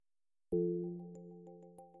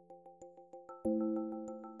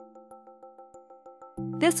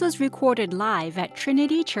This was recorded live at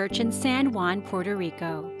Trinity Church in San Juan, Puerto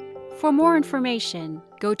Rico. For more information,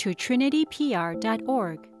 go to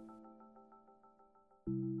trinitypr.org.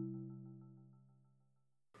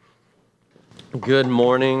 Good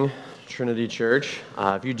morning, Trinity Church.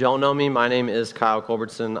 If you don't know me, my name is Kyle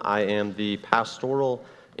Culbertson. I am the pastoral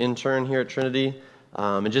intern here at Trinity.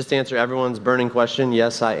 And just to answer everyone's burning question,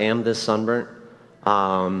 yes, I am this sunburnt.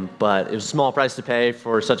 But it was a small price to pay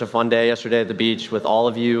for such a fun day yesterday at the beach with all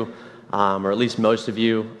of you, or at least most of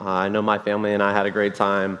you. I know my family and I had a great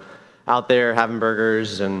time out there having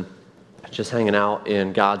burgers and just hanging out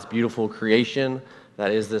in God's beautiful creation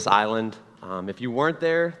that is this island. If you weren't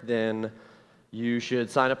there, then you should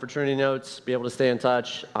sign up for Trinity Notes, be able to stay in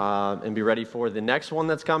touch, and be ready for the next one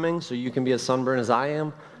that's coming so you can be as sunburned as I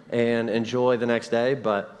am and enjoy the next day.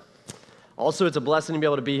 But also, it's a blessing to be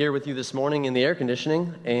able to be here with you this morning in the air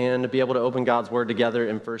conditioning and to be able to open God's Word together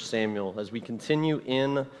in 1 Samuel. As we continue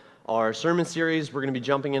in our sermon series, we're going to be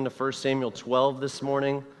jumping into 1 Samuel 12 this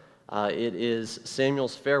morning. It is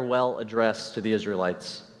Samuel's farewell address to the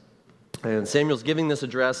Israelites. And Samuel's giving this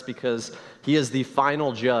address because he is the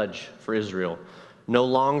final judge for Israel. No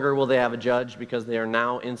longer will they have a judge because they are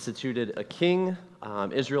now instituted a king.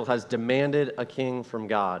 Israel has demanded a king from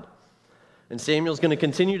God. And Samuel's going to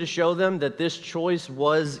continue to show them that this choice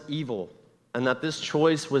was evil and that this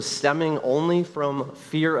choice was stemming only from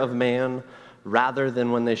fear of man rather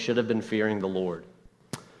than when they should have been fearing the Lord.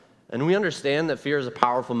 And we understand that fear is a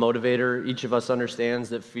powerful motivator. Each of us understands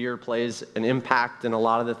that fear plays an impact in a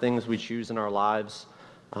lot of the things we choose in our lives.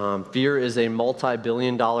 Fear is a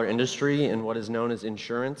multi-billion-dollar industry in what is known as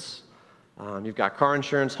insurance. You've got car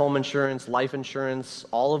insurance, home insurance, life insurance,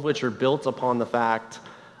 all of which are built upon the fact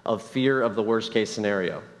of fear of the worst-case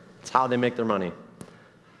scenario. It's how they make their money.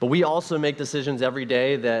 But we also make decisions every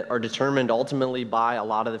day that are determined ultimately by a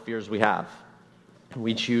lot of the fears we have.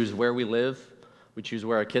 We choose where we live. We choose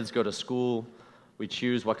where our kids go to school. We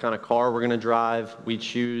choose what kind of car we're going to drive. We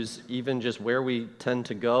choose even just where we tend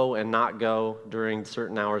to go and not go during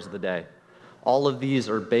certain hours of the day. All of these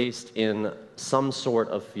are based in some sort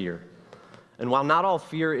of fear. And while not all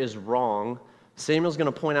fear is wrong, Samuel's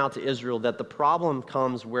going to point out to Israel that the problem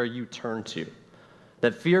comes where you turn to,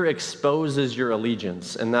 that fear exposes your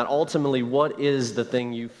allegiance, and that ultimately what is the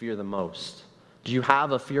thing you fear the most? Do you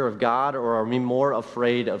have a fear of God, or are we more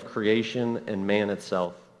afraid of creation and man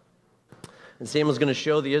itself? And Samuel's going to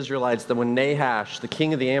show the Israelites that when Nahash, the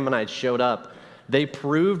king of the Ammonites, showed up, they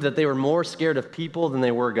proved that they were more scared of people than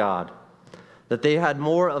they were God, that they had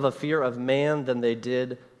more of a fear of man than they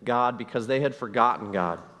did God because they had forgotten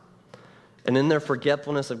God. And in their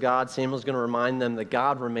forgetfulness of God, Samuel's going to remind them that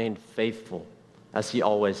God remained faithful as he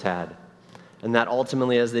always had. And that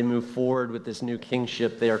ultimately, as they move forward with this new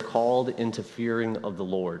kingship, they are called into fearing of the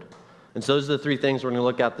Lord. And so those are the three things we're going to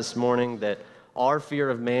look at this morning, that our fear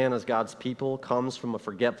of man as God's people comes from a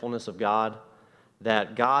forgetfulness of God,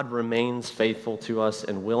 that God remains faithful to us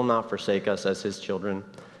and will not forsake us as his children,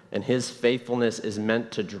 and his faithfulness is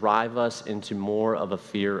meant to drive us into more of a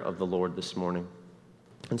fear of the Lord this morning.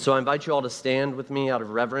 And so I invite you all to stand with me out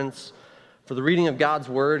of reverence for the reading of God's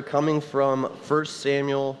word coming from 1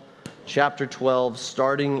 Samuel chapter 12,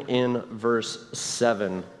 starting in verse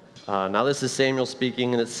 7. Now this is Samuel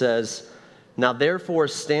speaking, and it says, "Now therefore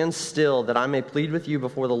stand still, that I may plead with you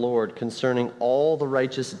before the Lord concerning all the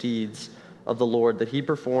righteous deeds of the Lord that he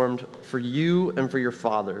performed for you and for your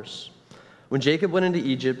fathers. When Jacob went into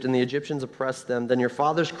Egypt and the Egyptians oppressed them, then your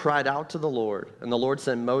fathers cried out to the Lord, and the Lord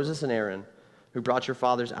sent Moses and Aaron, who brought your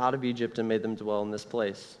fathers out of Egypt and made them dwell in this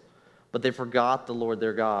place. But they forgot the Lord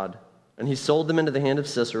their God. And he sold them into the hand of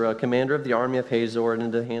Sisera, commander of the army of Hazor, and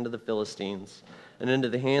into the hand of the Philistines, and into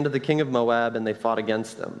the hand of the king of Moab, and they fought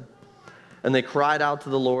against them. And they cried out to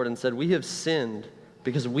the Lord and said, 'We have sinned,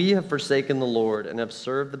 because we have forsaken the Lord, and have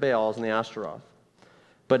served the Baals and the Ashtaroth.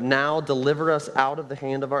 But now deliver us out of the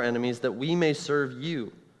hand of our enemies, that we may serve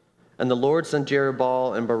you.' And the Lord sent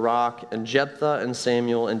Jerubbaal and Barak and Jephthah and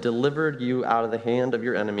Samuel and delivered you out of the hand of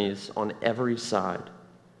your enemies on every side.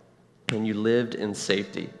 And you lived in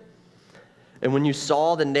safety. And when you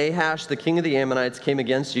saw that Nahash, the king of the Ammonites, came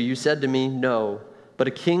against you, you said to me, 'No, but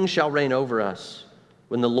a king shall reign over us,'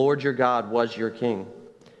 when the Lord your God was your king.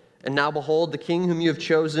 And now behold, the king whom you have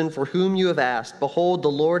chosen, for whom you have asked, behold, the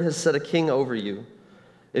Lord has set a king over you.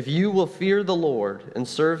 If you will fear the Lord and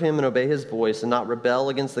serve him and obey his voice and not rebel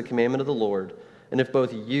against the commandment of the Lord, and if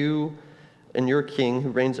both you and your king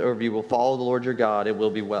who reigns over you will follow the Lord your God, it will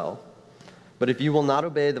be well. But if you will not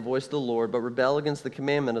obey the voice of the Lord, but rebel against the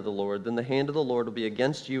commandment of the Lord, then the hand of the Lord will be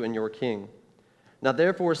against you and your king. Now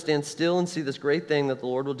therefore stand still and see this great thing that the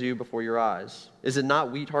Lord will do before your eyes. Is it not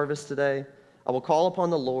wheat harvest today? I will call upon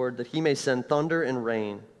the Lord that he may send thunder and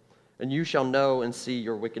rain, and you shall know and see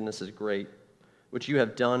your wickedness is great, which you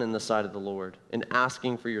have done in the sight of the Lord, in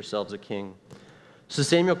asking for yourselves a king. So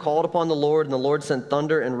Samuel called upon the Lord, and the Lord sent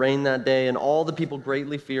thunder and rain that day, and all the people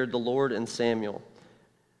greatly feared the Lord and Samuel.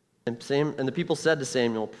 And the people said to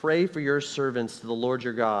Samuel, "Pray for your servants to the Lord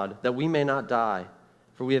your God, that we may not die,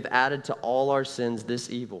 for we have added to all our sins this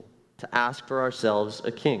evil, to ask for ourselves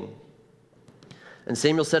a king." And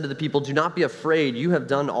Samuel said to the people, "Do not be afraid, you have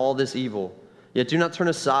done all this evil. Yet do not turn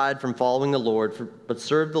aside from following the Lord, but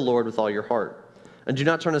serve the Lord with all your heart. And do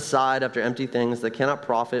not turn aside after empty things that cannot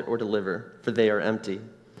profit or deliver, for they are empty.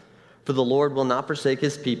 For the Lord will not forsake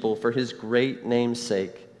his people for his great name's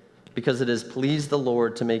sake, because it has pleased the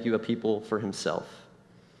Lord to make you a people for himself.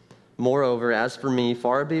 Moreover, as for me,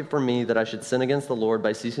 far be it from me that I should sin against the Lord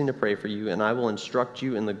by ceasing to pray for you, and I will instruct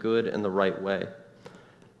you in the good and the right way.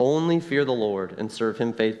 Only fear the Lord and serve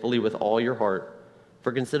him faithfully with all your heart,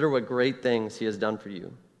 for consider what great things he has done for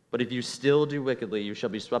you. But if you still do wickedly, you shall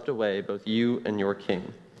be swept away, both you and your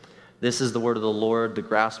king." This is the word of the Lord. The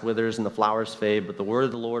grass withers and the flowers fade, but the word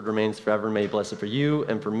of the Lord remains forever. May he bless it for you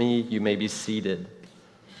and for me. You may be seated.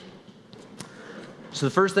 So the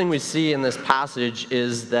first thing we see in this passage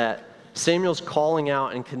is that Samuel's calling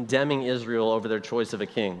out and condemning Israel over their choice of a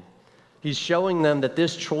king. He's showing them that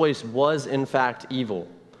this choice was in fact evil,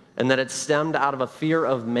 and that it stemmed out of a fear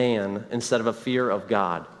of man instead of a fear of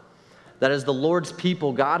God. That as the Lord's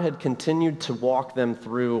people, God had continued to walk them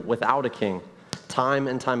through without a king, time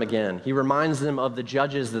and time again. He reminds them of the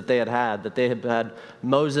judges that they had had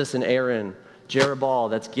Moses and Aaron, Jerubbaal,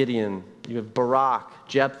 that's Gideon, you have Barak,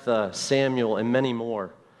 Jephthah, Samuel, and many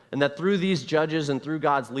more. And that through these judges and through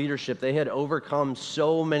God's leadership, they had overcome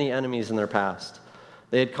so many enemies in their past.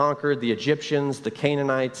 They had conquered the Egyptians, the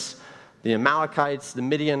Canaanites, the Amalekites, the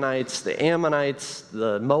Midianites, the Ammonites,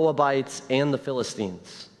 the Moabites, and the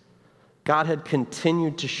Philistines. God had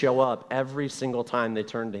continued to show up every single time they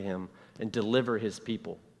turned to him and deliver his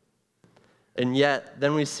people. And yet,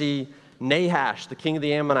 then we see Nahash, the king of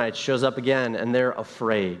the Ammonites, shows up again, and they're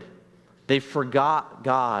afraid. They forgot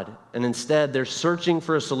God, and instead they're searching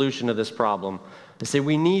for a solution to this problem. They say,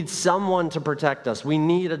 "We need someone to protect us. We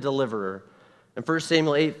need a deliverer." In 1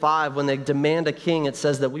 Samuel 8:5, when they demand a king, it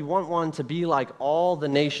says that we want one to be like all the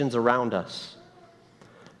nations around us.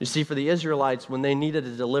 You see, for the Israelites, when they needed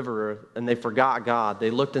a deliverer and they forgot God, they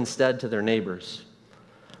looked instead to their neighbors.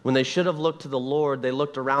 When they should have looked to the Lord, they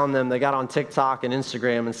looked around them, they got on TikTok and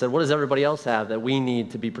Instagram and said, "What does everybody else have that we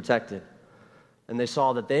need to be protected?" And they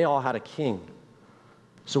saw that they all had a king.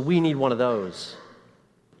 So we need one of those.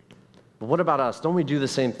 But what about us? Don't we do the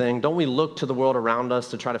same thing? Don't we look to the world around us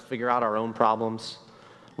to try to figure out our own problems?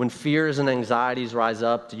 When fears and anxieties rise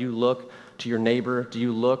up, do you look to your neighbor? Do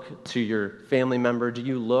you look to your family member? Do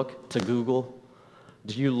you look to Google?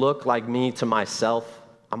 Do you look like me to myself?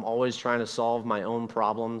 I'm always trying to solve my own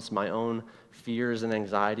problems, my own fears and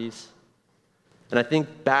anxieties. And I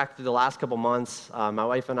think back to the last couple months, my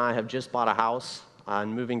wife and I have just bought a house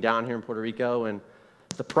and moving down here in Puerto Rico, and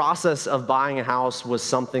the process of buying a house was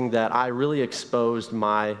something that I really exposed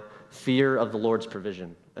my fear of the Lord's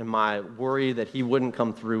provision and my worry that he wouldn't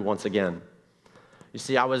come through once again. You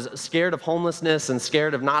see, I was scared of homelessness and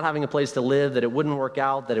scared of not having a place to live, that it wouldn't work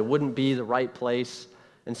out, that it wouldn't be the right place.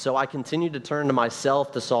 And so I continued to turn to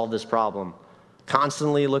myself to solve this problem,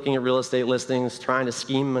 constantly looking at real estate listings, trying to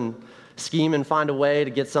scheme and find a way to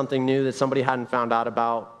get something new that somebody hadn't found out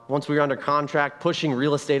about. Once we were under contract, pushing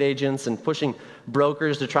real estate agents and pushing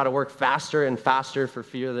brokers to try to work faster and faster for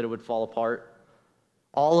fear that it would fall apart.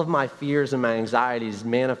 All of my fears and my anxieties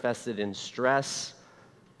manifested in stress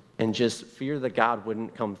and just fear that God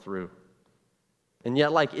wouldn't come through. And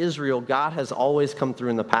yet, like Israel, God has always come through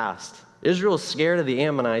in the past. Israel is scared of the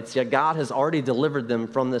Ammonites, yet God has already delivered them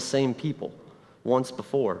from the same people once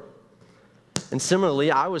before. And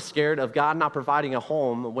similarly, I was scared of God not providing a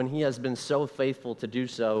home when he has been so faithful to do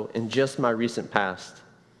so in just my recent past.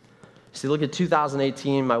 See, look at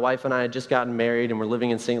 2018. My wife and I had just gotten married and we're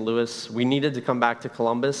living in St. Louis. We needed to come back to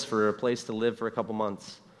Columbus for a place to live for a couple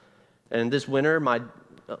months. And this winter,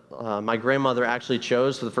 my grandmother actually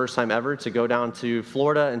chose for the first time ever to go down to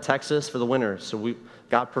Florida and Texas for the winter. So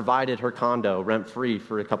God provided her condo rent-free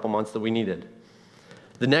for a couple months that we needed.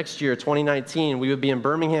 The next year, 2019, we would be in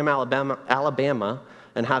Birmingham, Alabama,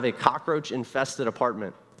 and have a cockroach-infested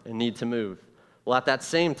apartment and need to move. Well, at that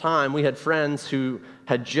same time, we had friends who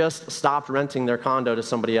had just stopped renting their condo to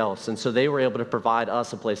somebody else, and so they were able to provide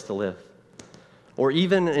us a place to live. Or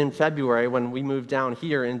even in February, when we moved down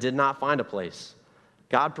here and did not find a place,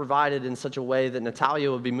 God provided in such a way that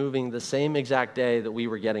Natalia would be moving the same exact day that we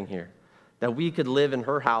were getting here. that we could live in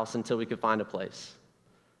her house until we could find a place.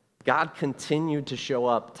 God continued to show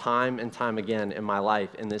up time and time again in my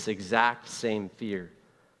life in this exact same fear.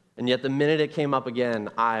 And yet the minute it came up again,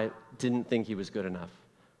 I didn't think he was good enough.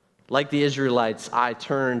 Like the Israelites, I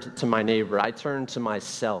turned to my neighbor. I turned to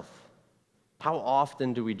myself. How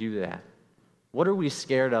often do we do that? What are we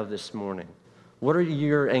scared of this morning? What are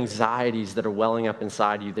your anxieties that are welling up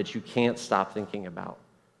inside you that you can't stop thinking about?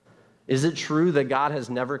 Is it true that God has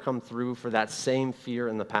never come through for that same fear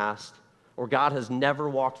in the past? Or God has never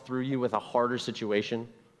walked through you with a harder situation?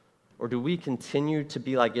 Or do we continue to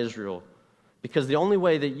be like Israel? Because the only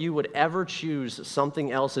way that you would ever choose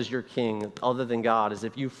something else as your king other than God is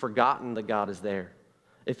if you've forgotten that God is there,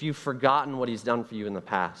 if you've forgotten what he's done for you in the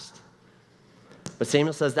past. But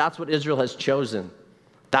Samuel says that's what Israel has chosen.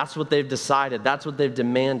 That's what they've decided. That's what they've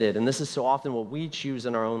demanded. And this is so often what we choose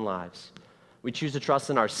in our own lives. We choose to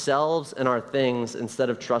trust in ourselves and our things instead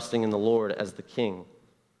of trusting in the Lord as the king.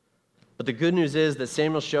 But the good news is that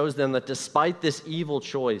Samuel shows them that despite this evil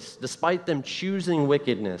choice, despite them choosing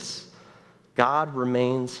wickedness, God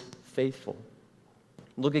remains faithful.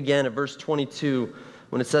 Look again at verse 22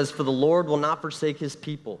 when it says, "For the Lord will not forsake his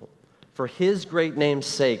people, for his great name's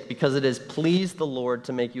sake, because it has pleased the Lord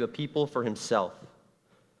to make you a people for himself."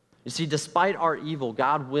 You see, despite our evil,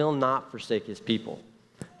 God will not forsake his people.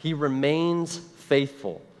 He remains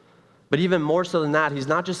faithful. But even more so than that, he's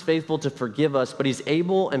not just faithful to forgive us, but he's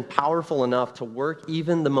able and powerful enough to work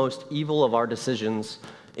even the most evil of our decisions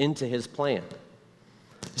into his plan.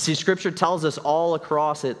 See, Scripture tells us all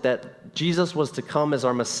across it that Jesus was to come as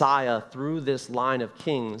our Messiah through this line of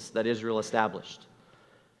kings that Israel established.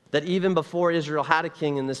 That even before Israel had a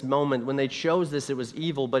king in this moment, when they chose this, it was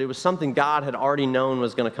evil, but it was something God had already known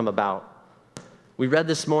was going to come about. We read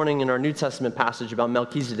this morning in our New Testament passage about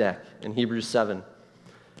Melchizedek in Hebrews 7.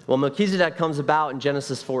 Well, Melchizedek comes about in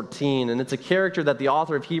Genesis 14, and it's a character that the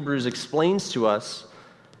author of Hebrews explains to us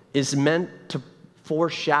is meant to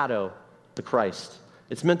foreshadow the Christ.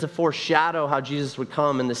 It's meant to foreshadow how Jesus would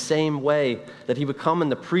come in the same way that he would come in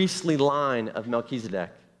the priestly line of Melchizedek.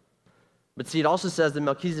 But see, it also says that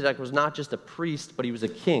Melchizedek was not just a priest, but he was a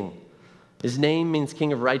king. His name means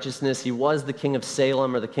king of righteousness. He was the king of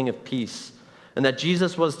Salem, or the king of peace. And that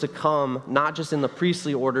Jesus was to come not just in the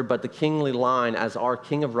priestly order, but the kingly line as our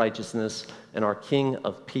king of righteousness and our king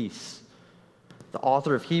of peace. The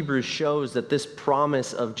author of Hebrews shows that this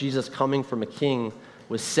promise of Jesus coming from a king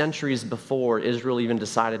was centuries before Israel even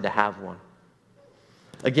decided to have one.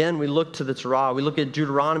 Again, we look to the Torah. We look at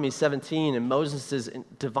Deuteronomy 17 and Moses'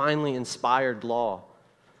 divinely inspired law.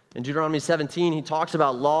 In Deuteronomy 17, he talks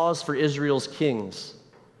about laws for Israel's kings.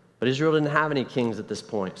 But Israel didn't have any kings at this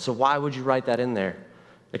point. So why would you write that in there?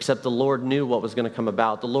 Except the Lord knew what was going to come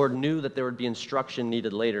about. The Lord knew that there would be instruction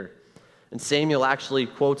needed later. And Samuel actually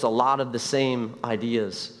quotes a lot of the same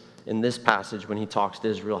ideas in this passage when he talks to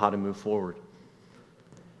Israel how to move forward.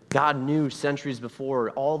 God knew centuries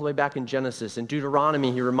before, all the way back in Genesis. In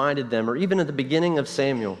Deuteronomy, he reminded them, or even at the beginning of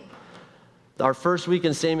Samuel. Our first week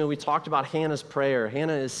in Samuel, we talked about Hannah's prayer.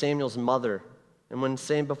 Hannah is Samuel's mother.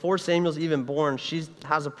 And before Samuel's even born, she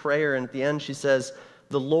has a prayer, and at the end she says,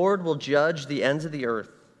 "The Lord will judge the ends of the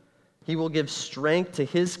earth. He will give strength to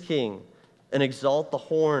his king and exalt the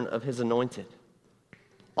horn of his anointed."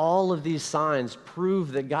 All of these signs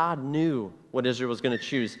prove that God knew what Israel was going to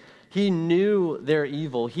choose. He knew their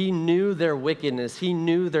evil. He knew their wickedness. He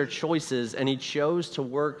knew their choices, and he chose to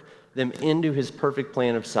work them into his perfect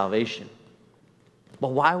plan of salvation. But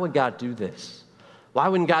why would God do this? Why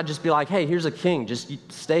wouldn't God just be like, "Hey, here's a king. Just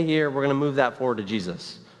stay here. We're going to move that forward to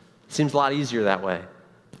Jesus"? It seems a lot easier that way.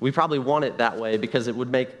 We probably want it that way because it would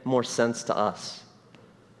make more sense to us.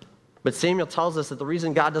 But Samuel tells us that the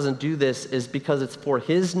reason God doesn't do this is because it's for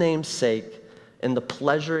his name's sake and the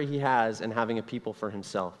pleasure he has in having a people for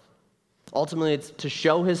himself. Ultimately, it's to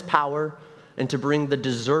show his power and to bring the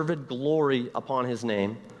deserved glory upon his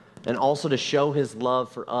name, and also to show his love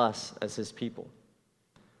for us as his people.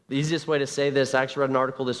 The easiest way to say this, I actually read an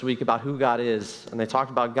article this week about who God is, and they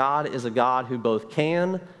talked about God is a God who both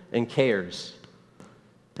can and cares.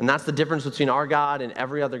 And that's the difference between our God and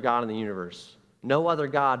every other God in the universe. No other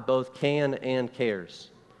God both can and cares.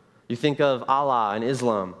 You think of Allah and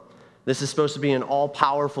Islam. This is supposed to be an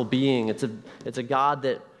all-powerful being. It's a God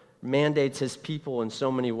that mandates his people in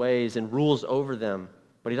so many ways and rules over them,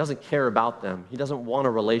 but he doesn't care about them. He doesn't want a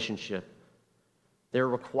relationship. They're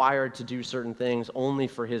required to do certain things only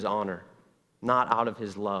for his honor, not out of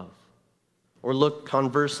his love. Or look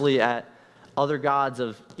conversely at other gods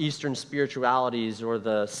of Eastern spiritualities or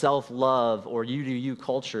the self-love or you-do-you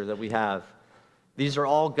culture that we have. These are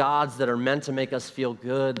all gods that are meant to make us feel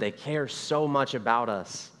good. They care so much about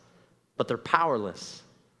us. but they're powerless.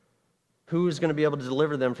 Who is going to be able to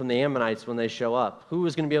deliver them from the Ammonites when they show up? Who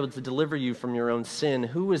is going to be able to deliver you from your own sin?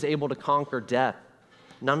 Who is able to conquer death?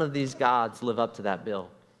 None of these gods live up to that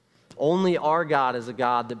bill. Only our God is a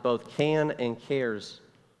God that both can and cares.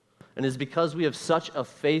 And it's because we have such a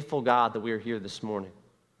faithful God that we are here this morning.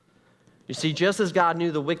 You see, just as God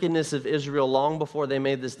knew the wickedness of Israel long before they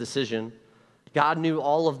made this decision, God knew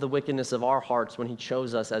all of the wickedness of our hearts when he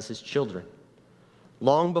chose us as his children.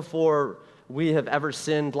 Long before we have ever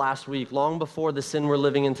sinned last week, long before the sin we're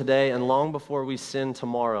living in today, and long before we sin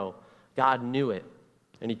tomorrow, God knew it,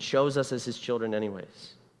 and he chose us as his children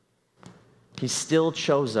anyways. He still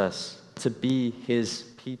chose us to be his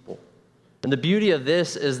people. And the beauty of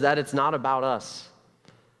this is that it's not about us.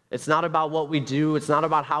 It's not about what we do. It's not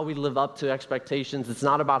about how we live up to expectations. It's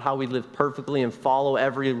not about how we live perfectly and follow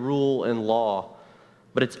every rule and law.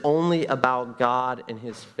 But it's only about God and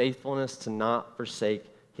his faithfulness to not forsake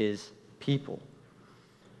his people.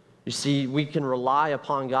 You see, we can rely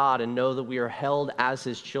upon God and know that we are held as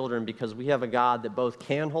his children because we have a God that both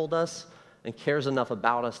can hold us and cares enough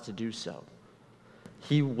about us to do so.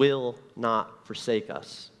 He will not forsake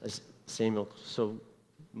us, as Samuel so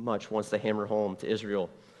much wants to hammer home to Israel.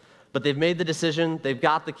 But they've made the decision. They've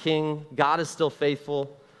got the king. God is still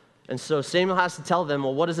faithful. And so Samuel has to tell them,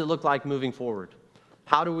 well, what does it look like moving forward?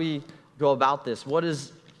 How do we go about this? What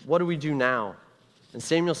do we do now? And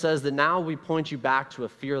Samuel says that now we point you back to a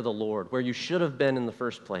fear of the Lord, where you should have been in the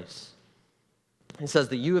first place. He says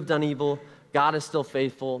that you have done evil, God is still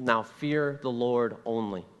faithful, now fear the Lord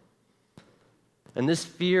only. And this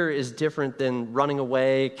fear is different than running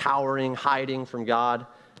away, cowering, hiding from God.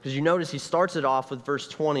 Because you notice he starts it off with verse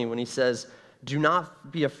 20 when he says, do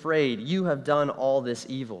not be afraid, you have done all this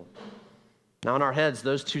evil. Now in our heads,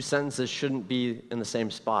 those two sentences shouldn't be in the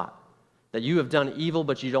same spot. That you have done evil,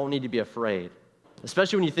 but you don't need to be afraid.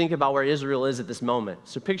 Especially when you think about where Israel is at this moment.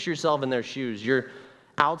 So picture yourself in their shoes. You're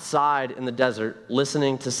outside in the desert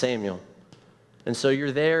listening to Samuel. And so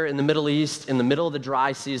you're there in the Middle East, in the middle of the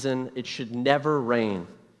dry season. It should never rain.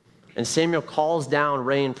 And Samuel calls down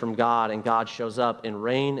rain from God, and God shows up in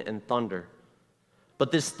rain and thunder.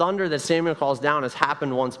 But this thunder that Samuel calls down has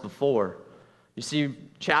happened once before. You see,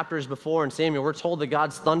 chapters before in Samuel, we're told that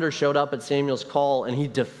God's thunder showed up at Samuel's call, and he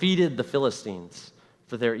defeated the Philistines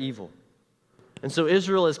for their evil. And so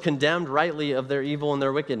Israel is condemned rightly of their evil and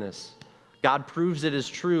their wickedness. God proves it is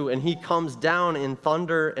true, and he comes down in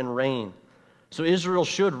thunder and rain. So Israel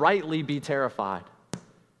should rightly be terrified.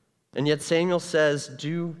 And yet Samuel says,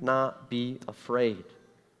 do not be afraid.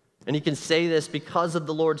 And he can say this because of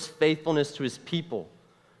the Lord's faithfulness to his people.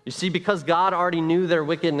 You see, because God already knew their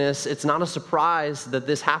wickedness, it's not a surprise that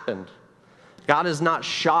this happened. God is not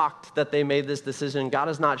shocked that they made this decision. God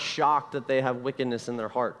is not shocked that they have wickedness in their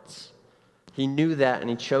hearts. He knew that, and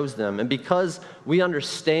he chose them. And because we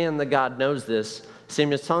understand that God knows this,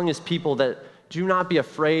 Samuel is telling his people that do not be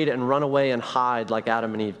afraid and run away and hide like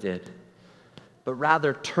Adam and Eve did, but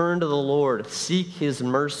rather turn to the Lord, seek his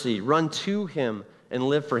mercy, run to him, and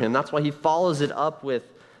live for him. That's why he follows it up with,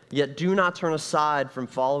 yet do not turn aside from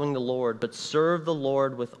following the Lord, but serve the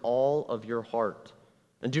Lord with all of your heart.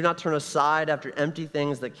 And do not turn aside after empty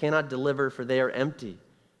things that cannot deliver, for they are empty.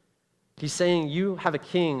 He's saying you have a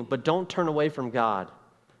king, but don't turn away from God.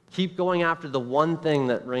 Keep going after the one thing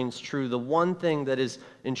that reigns true, the one thing that is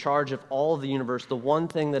in charge of all of the universe, the one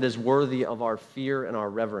thing that is worthy of our fear and our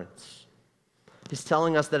reverence. He's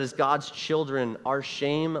telling us that as God's children, our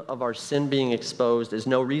shame of our sin being exposed is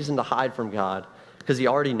no reason to hide from God, because he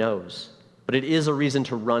already knows. But it is a reason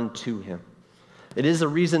to run to him. It is a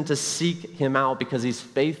reason to seek him out because he's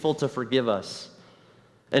faithful to forgive us.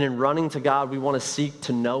 And in running to God, we want to seek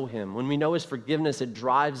to know him. When we know his forgiveness, it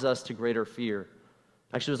drives us to greater fear.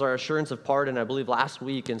 Actually, it was our assurance of pardon, I believe, last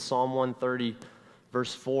week in Psalm 130,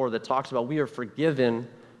 verse 4, that talks about we are forgiven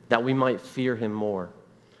that we might fear him more.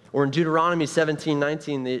 Or in Deuteronomy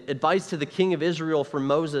 17:19, the advice to the king of Israel from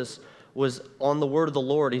Moses was on the word of the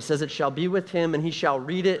Lord. He says, it shall be with him, and he shall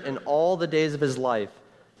read it in all the days of his life,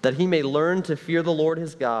 that he may learn to fear the Lord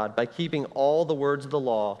his God by keeping all the words of the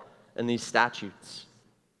law and these statutes.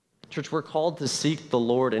 Church, we're called to seek the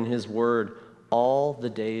Lord in his word all the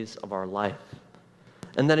days of our life.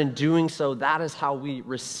 And that in doing so, that is how we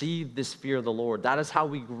receive this fear of the Lord. That is how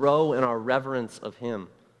we grow in our reverence of him.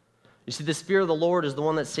 You see, this fear of the Lord is the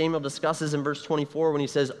one that Samuel discusses in verse 24 when he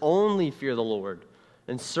says, only fear the Lord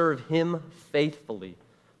and serve him faithfully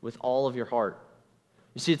with all of your heart.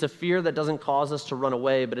 You see, it's a fear that doesn't cause us to run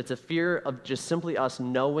away, but it's a fear of just simply us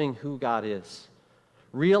knowing who God is,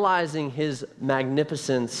 realizing his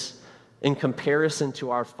magnificence in comparison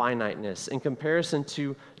to our finiteness, in comparison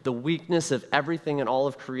to the weakness of everything in all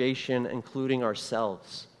of creation, including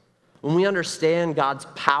ourselves. When we understand God's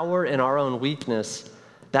power in our own weakness,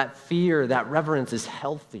 that fear, that reverence is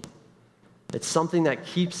healthy. It's something that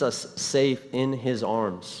keeps us safe in his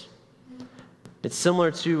arms. It's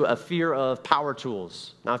similar to a fear of power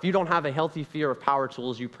tools. Now, if you don't have a healthy fear of power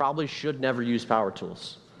tools, you probably should never use power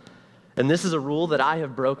tools. And this is a rule that I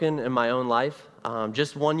have broken in my own life.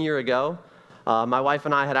 Just 1 year ago, my wife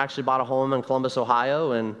and I had actually bought a home in Columbus,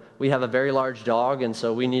 Ohio, and we have a very large dog, and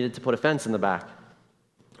so we needed to put a fence in the back.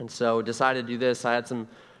 And so decided to do this. I had some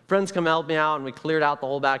friends come help me out, and we cleared out the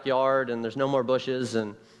whole backyard, and there's no more bushes,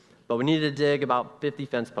 but we needed to dig about 50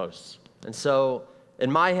 fence posts. And so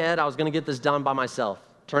in my head, I was going to get this done by myself,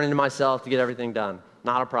 turning to myself to get everything done.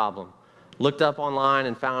 Not a problem. Looked up online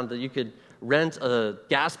and found that you could rent a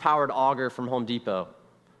gas-powered auger from Home Depot.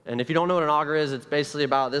 And if you don't know what an auger is, it's basically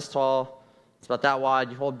about this tall. It's about that wide.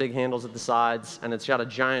 You hold big handles at the sides, and it's got a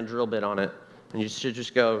giant drill bit on it. And you should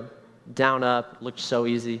just go down, up. It looks so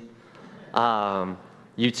easy.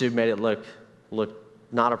 YouTube made it look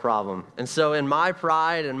not a problem. And so in my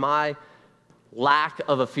pride and my lack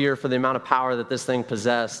of a fear for the amount of power that this thing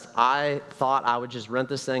possessed, I thought I would just rent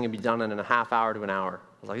this thing and be done in a half hour to an hour.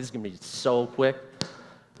 I was like, this is going to be so quick.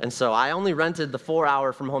 And so I only rented the 4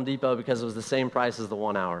 hour from Home Depot because it was the same price as the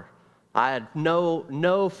 1 hour. I had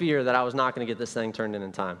no fear that I was not going to get this thing turned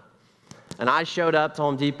in time. And I showed up to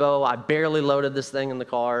Home Depot. I barely loaded this thing in the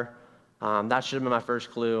car. That should have been my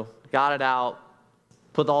first clue. Got it out,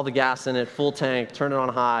 put all the gas in it, full tank, turned it on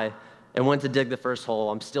high, and went to dig the first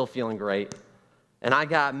hole. I'm still feeling great. And I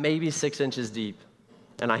got maybe 6 inches deep,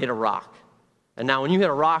 and I hit a rock. And now when you hit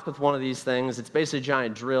a rock with one of these things, it's basically a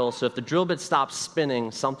giant drill, so if the drill bit stops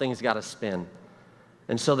spinning, something's got to spin.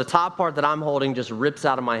 And so the top part that I'm holding just rips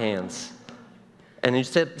out of my hands. And you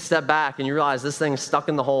step back, and you realize this thing's stuck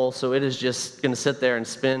in the hole, so it is just going to sit there and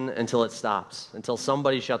spin until it stops, until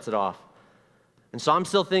somebody shuts it off. And so I'm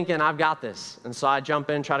still thinking, I've got this. And so I jump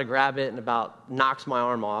in, try to grab it, and about knocks my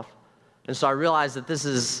arm off. And so I realize that this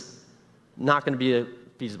is not going to be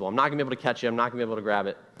feasible. I'm not going to be able to catch it. I'm not going to be able to grab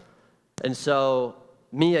it. And so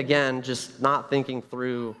me, again, just not thinking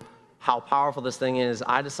through how powerful this thing is,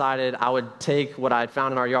 I decided I would take what I had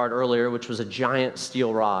found in our yard earlier, which was a giant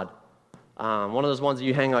steel rod. One of those ones that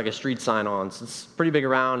you hang like a street sign on. So it's pretty big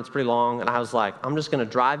around. It's pretty long. And I was like, I'm just going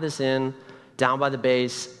to drive this in down by the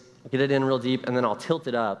base, get it in real deep, and then I'll tilt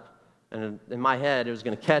it up. And in my head, it was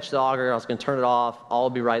going to catch the auger. I was going to turn it off. All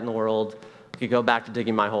would be right in the world. I could go back to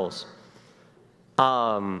digging my holes.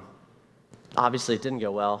 Obviously, it didn't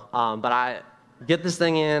go well, but I get this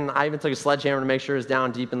thing in. I even took a sledgehammer to make sure it was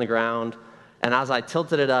down deep in the ground, and as I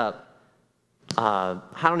tilted it up, I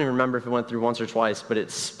don't even remember if it went through once or twice, but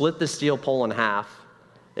it split the steel pole in half.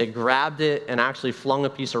 It grabbed it and actually flung a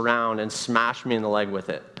piece around and smashed me in the leg with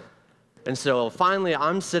it. And so finally,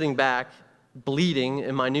 I'm sitting back, bleeding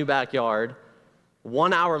in my new backyard,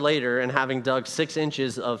 1 hour later, and having dug 6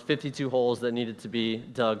 inches of 52 holes that needed to be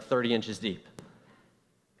dug 30 inches deep.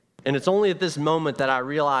 And it's only at this moment that I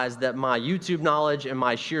realized that my YouTube knowledge and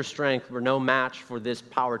my sheer strength were no match for this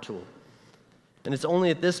power tool. And it's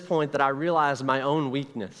only at this point that I realized my own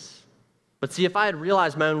weakness. But see, if I had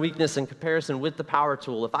realized my own weakness in comparison with the power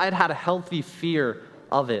tool, if I had had a healthy fear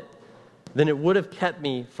of it, then it would have kept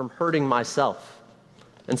me from hurting myself.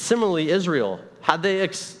 And similarly, Israel, had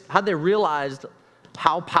they realized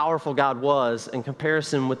how powerful God was in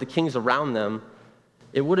comparison with the kings around them,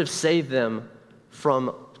 it would have saved them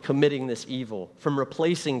from committing this evil, from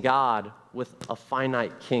replacing God with a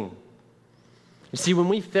finite king. You see, when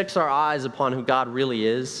we fix our eyes upon who God really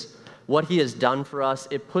is, what he has done for us,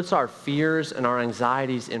 it puts our fears and our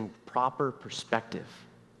anxieties in proper perspective.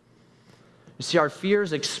 You see, our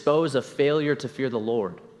fears expose a failure to fear the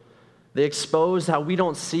Lord. They expose how we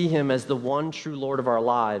don't see him as the one true Lord of our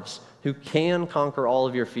lives, who can conquer all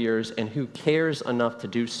of your fears and who cares enough to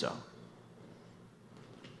do so.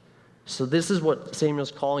 So this is what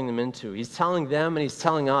Samuel's calling them into. He's telling them and he's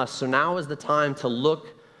telling us, so now is the time to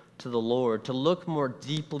look to the Lord, to look more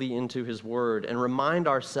deeply into his word and remind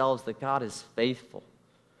ourselves that God is faithful,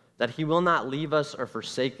 that he will not leave us or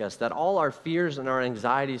forsake us, that all our fears and our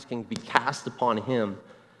anxieties can be cast upon him,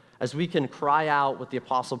 as we can cry out with the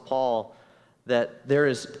Apostle Paul that there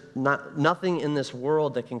is nothing in this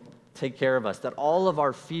world that can take care of us, that all of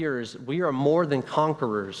our fears, we are more than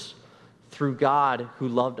conquerors through God who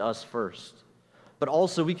loved us first. But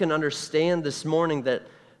also we can understand this morning that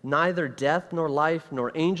neither death nor life,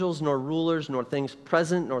 nor angels nor rulers, nor things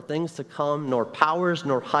present nor things to come, nor powers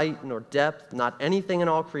nor height nor depth, not anything in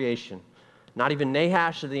all creation not even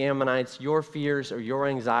Nahash of the Ammonites, your fears or your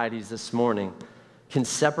anxieties this morning can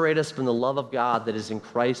separate us from the love of God that is in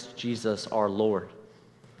Christ Jesus our Lord.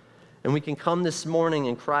 And we can come this morning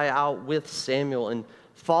and cry out with Samuel and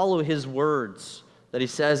follow his words that he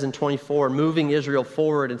says in 24, moving Israel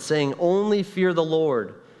forward and saying, only fear the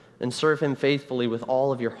Lord and serve him faithfully with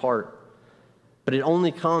all of your heart. But it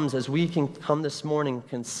only comes as we can come this morning,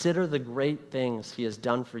 consider the great things he has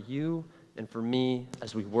done for you and for me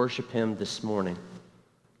as we worship him this morning.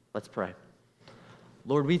 Let's pray.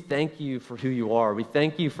 Lord, we thank you for who you are. We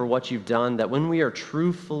thank you for what you've done, that when we are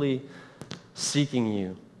truthfully seeking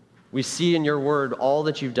you, we see in your word all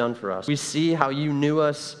that you've done for us. We see how you knew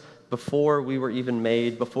us before we were even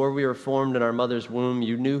made, before we were formed in our mother's womb.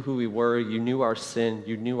 You knew who we were. You knew our sin.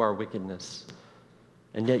 You knew our wickedness.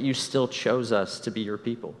 And yet you still chose us to be your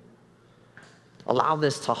people. Allow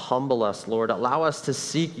this to humble us, Lord. Allow us to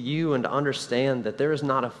seek you and to understand that there is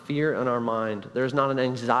not a fear in our mind. There is not an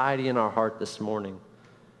anxiety in our heart this morning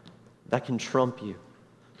that can trump you.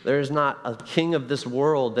 There is not a king of this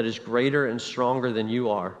world that is greater and stronger than you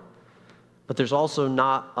are. But there's also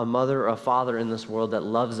not a mother or a father in this world that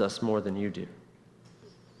loves us more than you do.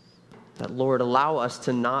 That, Lord, allow us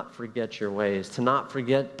to not forget your ways, to not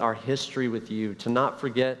forget our history with you, to not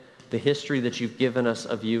forget the history that you've given us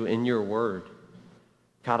of you in your word.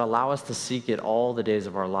 God, allow us to seek it all the days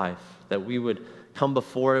of our life, that we would come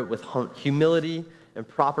before it with humility and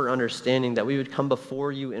proper understanding, that we would come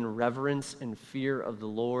before you in reverence and fear of the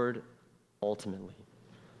Lord ultimately.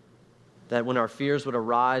 That when our fears would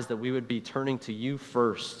arise, that we would be turning to you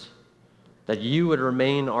first, that you would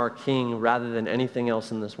remain our King rather than anything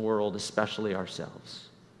else in this world, especially ourselves.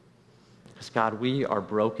 Because God, we are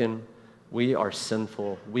broken, we are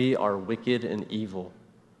sinful, we are wicked and evil,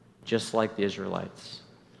 just like the Israelites.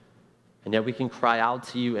 And yet we can cry out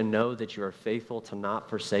to you and know that you are faithful to not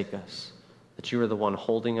forsake us, that you are the one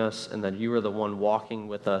holding us, and that you are the one walking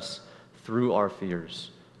with us through our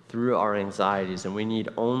fears, through our anxieties, and we need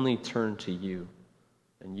only turn to you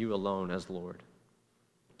and you alone as Lord.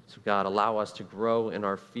 So God, allow us to grow in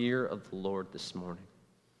our fear of the Lord this morning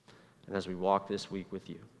and as we walk this week with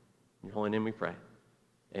you. In your holy name we pray.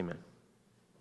 Amen.